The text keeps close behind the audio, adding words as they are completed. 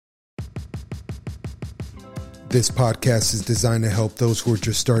This podcast is designed to help those who are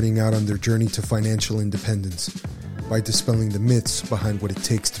just starting out on their journey to financial independence by dispelling the myths behind what it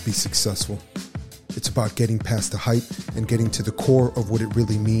takes to be successful. It's about getting past the hype and getting to the core of what it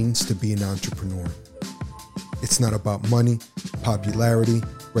really means to be an entrepreneur. It's not about money, popularity,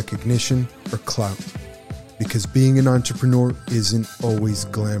 recognition, or clout. Because being an entrepreneur isn't always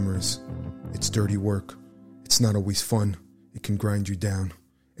glamorous. It's dirty work. It's not always fun. It can grind you down.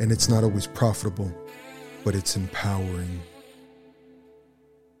 And it's not always profitable, but it's empowering.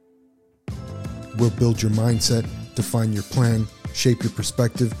 We'll build your mindset, define your plan, shape your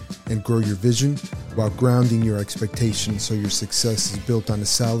perspective, and grow your vision while grounding your expectations so your success is built on a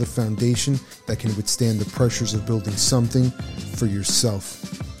solid foundation that can withstand the pressures of building something for yourself.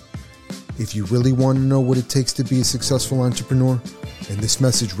 If you really want to know what it takes to be a successful entrepreneur, and this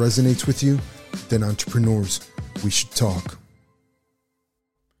message resonates with you, then entrepreneurs, we should talk.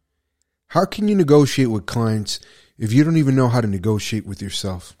 How can you negotiate with clients if you don't even know how to negotiate with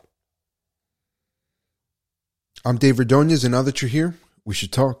yourself? I'm Dave Ordonez, and now that you're here, we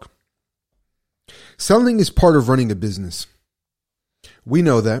should talk. Selling is part of running a business. We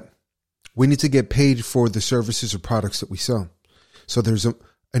know that. We need to get paid for the services or products that we sell. So there's an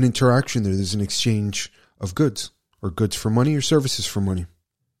interaction there. There's an exchange of goods, or goods for money or services for money.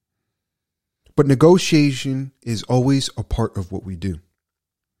 But negotiation is always a part of what we do.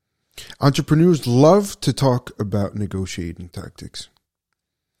 Entrepreneurs love to talk about negotiating tactics.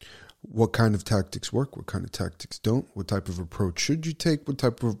 What kind of tactics work? What kind of tactics don't? What type of approach should you take? What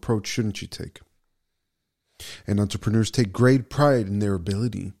type of approach shouldn't you take? And entrepreneurs take great pride in their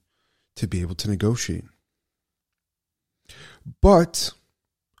ability to be able to negotiate. But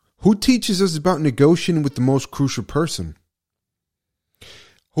who teaches us about negotiating with the most crucial person?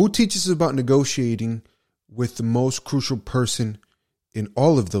 Who teaches us about negotiating with the most crucial person in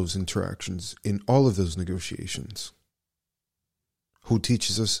all of those interactions, in all of those negotiations? Who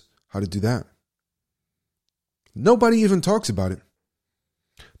teaches us how to do that? Nobody even talks about it.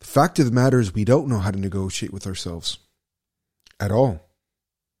 The fact of the matter is we don't know how to negotiate with ourselves at all.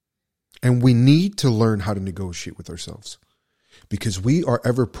 And we need to learn how to negotiate with ourselves because we are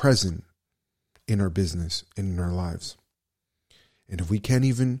ever present in our business and in our lives. And if we can't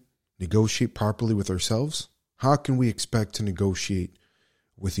even negotiate properly with ourselves, how can we expect to negotiate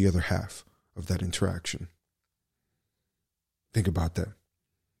with the other half of that interaction? Think about that.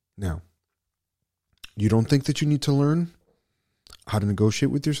 Now, you don't think that you need to learn how to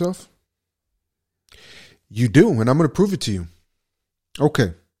negotiate with yourself? You do, and I'm going to prove it to you.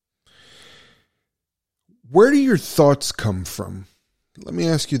 Okay. Where do your thoughts come from? Let me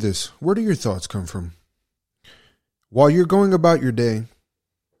ask you this. Where do your thoughts come from? While you're going about your day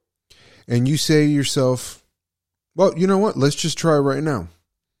and you say to yourself, well, you know what? Let's just try right now.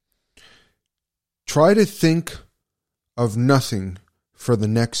 Try to think of nothing for the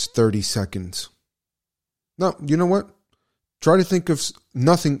next 30 seconds. No, you know what? Try to think of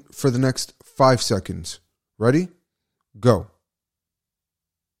nothing for the next 5 seconds. Ready? Go.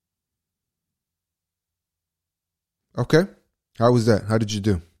 Okay. How was that? How did you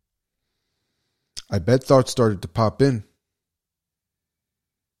do? I bet thoughts started to pop in.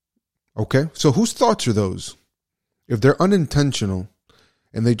 Okay. So whose thoughts are those? If they're unintentional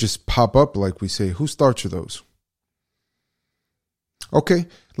and they just pop up, like we say, whose thoughts are those? Okay,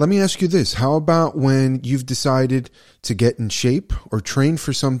 let me ask you this. How about when you've decided to get in shape or train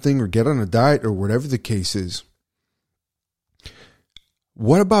for something or get on a diet or whatever the case is?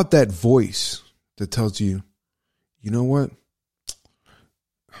 What about that voice that tells you, you know what?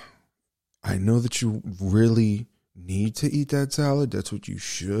 I know that you really need to eat that salad. That's what you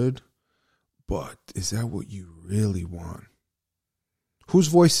should. But is that what you really want? Whose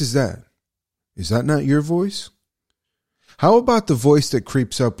voice is that? Is that not your voice? How about the voice that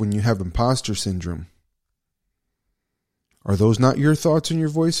creeps up when you have imposter syndrome? Are those not your thoughts and your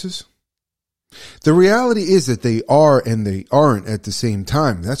voices? The reality is that they are and they aren't at the same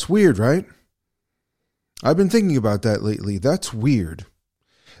time. That's weird, right? I've been thinking about that lately. That's weird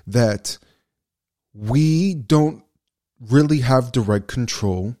that we don't really have direct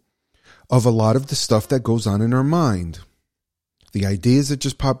control of a lot of the stuff that goes on in our mind. The ideas that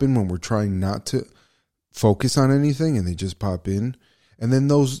just pop in when we're trying not to focus on anything and they just pop in. And then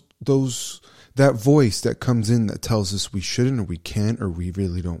that voice that comes in that tells us we shouldn't or we can't or we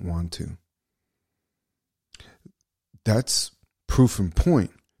really don't want to. That's proof and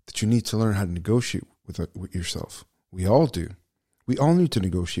point that you need to learn how to negotiate with yourself. We all do. We all need to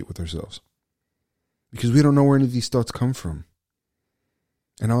negotiate with ourselves because we don't know where any of these thoughts come from.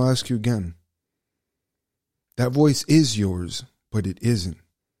 And I'll ask you again. That voice is yours, but it isn't.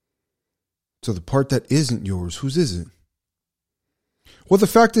 So the part that isn't yours, whose is it? Well, the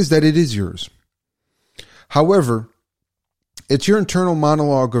fact is that it is yours. However, it's your internal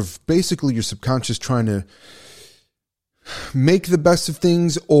monologue of basically your subconscious trying to make the best of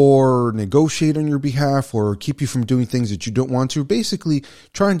things or negotiate on your behalf or keep you from doing things that you don't want to. Basically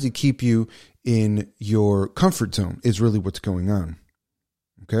trying to keep you in your comfort zone is really what's going on.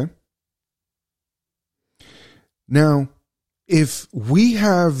 Okay? Now, if we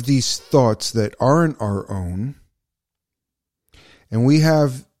have these thoughts that aren't our own, and we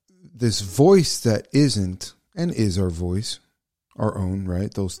have this voice that isn't and is our voice, our own,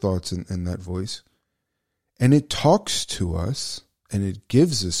 right? Those thoughts and that voice. And it talks to us and it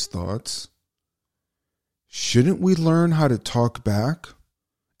gives us thoughts. Shouldn't we learn how to talk back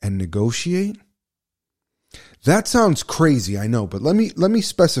and negotiate? That sounds crazy, I know, but let me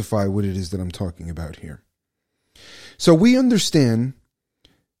specify what it is that I'm talking about here. So we understand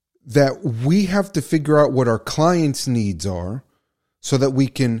that we have to figure out what our clients' needs are so that we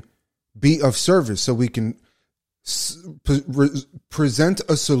can be of service, so we can present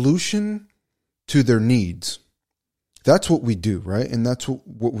a solution to their needs. That's what we do, right? And that's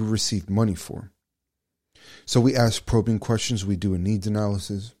what we receive money for. So we ask probing questions. We do a needs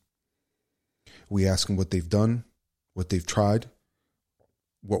analysis. We ask them what they've done, what they've tried,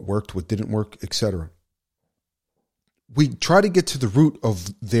 what worked, what didn't work, etc. We try to get to the root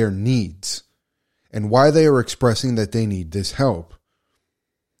of their needs and why they are expressing that they need this help.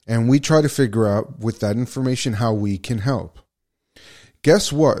 And we try to figure out with that information how we can help.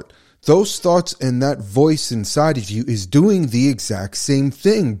 Guess what? Those thoughts and that voice inside of you is doing the exact same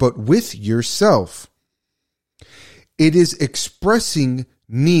thing, but with yourself. It is expressing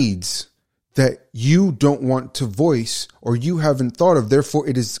needs that you don't want to voice or you haven't thought of. Therefore,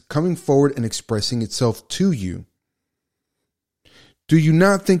 it is coming forward and expressing itself to you. Do you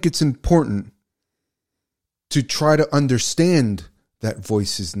not think it's important to try to understand that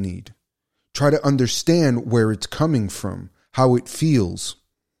voice's need? Try to understand where it's coming from, how it feels.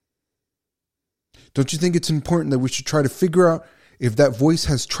 Don't you think it's important that we should try to figure out if that voice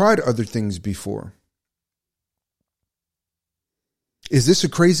has tried other things before? Is this a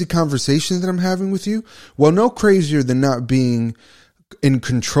crazy conversation that I'm having with you? Well, no crazier than not being in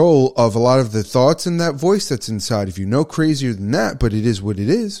control of a lot of the thoughts in that voice that's inside of you. No crazier than that, but it is what it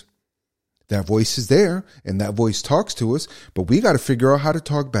is. That voice is there and that voice talks to us, but we got to figure out how to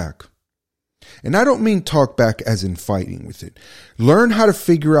talk back. And I don't mean talk back as in fighting with it. Learn how to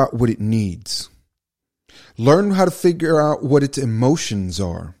figure out what it needs. Learn how to figure out what its emotions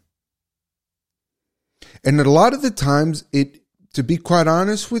are. And a lot of the times, to be quite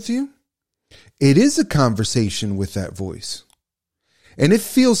honest with you, it is a conversation with that voice. And it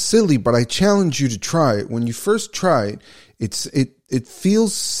feels silly, but I challenge you to try it. When you first try it, it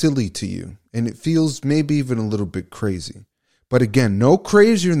feels silly to you. And it feels maybe even a little bit crazy. But again, no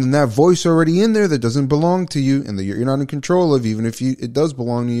crazier than that voice already in there that doesn't belong to you and that you're not in control of, even if it does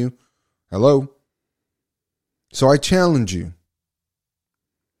belong to you. Hello? So I challenge you.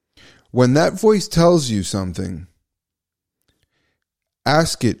 When that voice tells you something,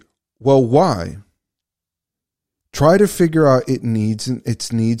 ask it, well, why? Try to figure out its needs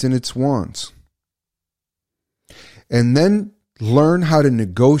and its wants. And then learn how to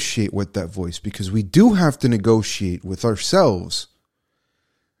negotiate with that voice, because we do have to negotiate with ourselves.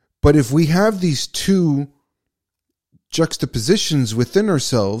 But if we have these two juxtapositions within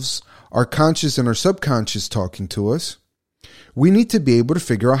ourselves, our conscious and our subconscious talking to us, we need to be able to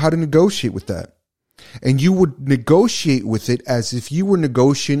figure out how to negotiate with that. And you would negotiate with it as if you were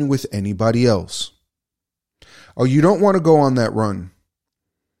negotiating with anybody else. Oh, you don't want to go on that run.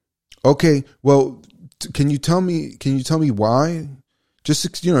 Okay, well, can you tell me why? Just,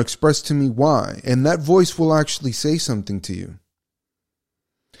 express to me why. And that voice will actually say something to you.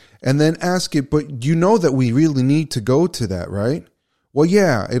 And then ask it, but you know that we really need to go to that, right? Well,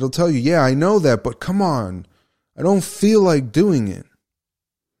 yeah, it'll tell you, yeah, I know that, but come on. I don't feel like doing it.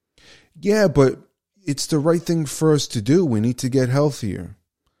 Yeah, but it's the right thing for us to do. We need to get healthier.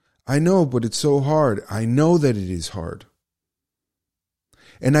 I know, but it's so hard. I know that it is hard.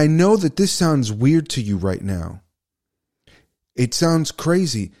 And I know that this sounds weird to you right now. It sounds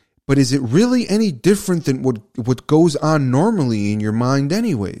crazy, but is it really any different than what goes on normally in your mind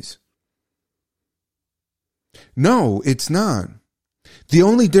anyways? No, it's not. The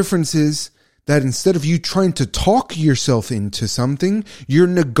only difference is that instead of you trying to talk yourself into something, you're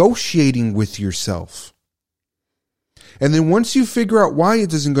negotiating with yourself. And then once you figure out why it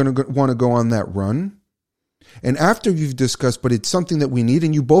doesn't want to go on that run, and after you've discussed, but it's something that we need,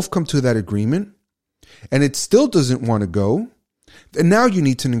 and you both come to that agreement, and it still doesn't want to go, then now you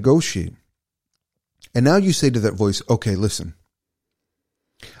need to negotiate. And now you say to that voice, okay, listen,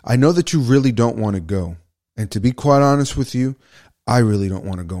 I know that you really don't want to go. And to be quite honest with you, I really don't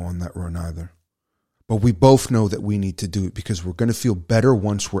want to go on that run either. But we both know that we need to do it because we're going to feel better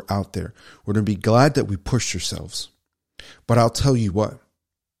once we're out there. We're going to be glad that we pushed ourselves. But I'll tell you what,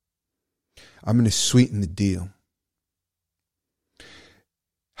 I'm going to sweeten the deal.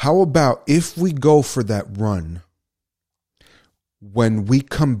 How about if we go for that run, when we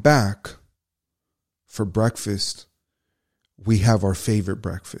come back for breakfast, we have our favorite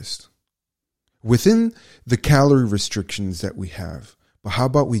breakfast within the calorie restrictions that we have. But how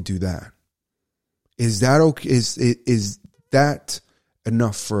about we do that? Is that okay? Is that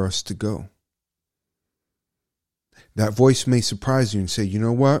enough for us to go? That voice may surprise you and say, you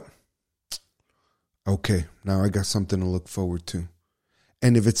know what? Okay, now I got something to look forward to.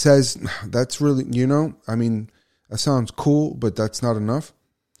 And if it says, that's really, that sounds cool, but that's not enough,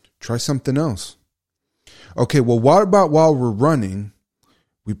 try something else. Okay, well, what about while we're running,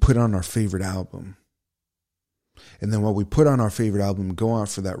 we put on our favorite album? And then while we put on our favorite album and go out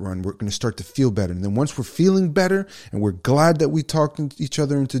for that run, we're going to start to feel better. And then once we're feeling better and we're glad that we talked each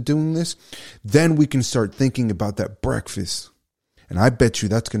other into doing this, then we can start thinking about that breakfast. And I bet you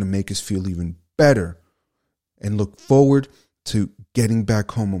that's going to make us feel even better and look forward to getting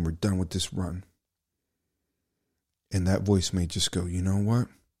back home when we're done with this run. And that voice may just go, you know what?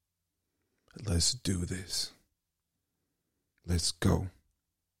 Let's do this. Let's go.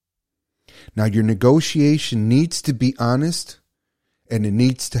 Now, your negotiation needs to be honest and it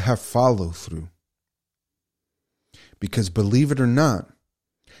needs to have follow through. Because believe it or not,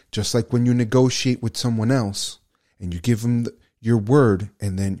 just like when you negotiate with someone else and you give them your word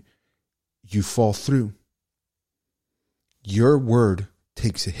and then you fall through, your word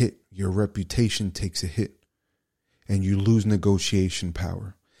takes a hit. Your reputation takes a hit and you lose negotiation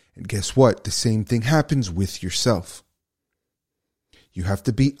power. And guess what? The same thing happens with yourself. You have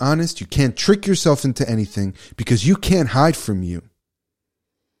to be honest. You can't trick yourself into anything because you can't hide from you.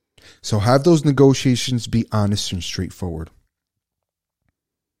 So have those negotiations be honest and straightforward.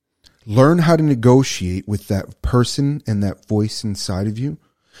 Learn how to negotiate with that person and that voice inside of you.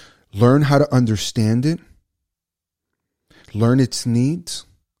 Learn how to understand it. Learn its needs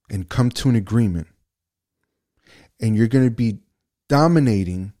and come to an agreement. And you're going to be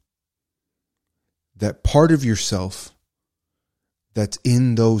dominating that part of yourself that's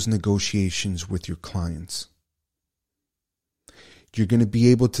in those negotiations with your clients. You're going to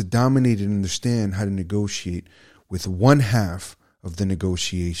be able to dominate and understand how to negotiate with one half of the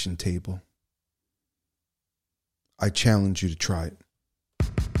negotiation table. I challenge you to try it.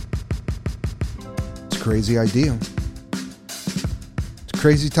 It's a crazy idea. It's a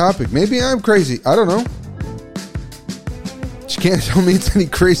crazy topic. Maybe I'm crazy. I don't know. You can't tell me it's any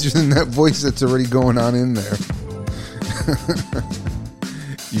crazier than that voice that's already going on in there.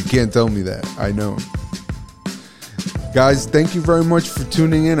 You can't tell me that. I know. Guys, thank you very much for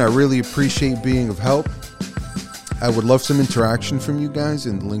tuning in. I really appreciate being of help. I would love some interaction from you guys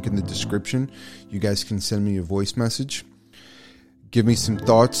in the link in the description. You guys can send me a voice message. Give me some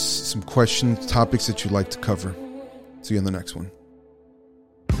thoughts, some questions, topics that you'd like to cover. See you on the next one.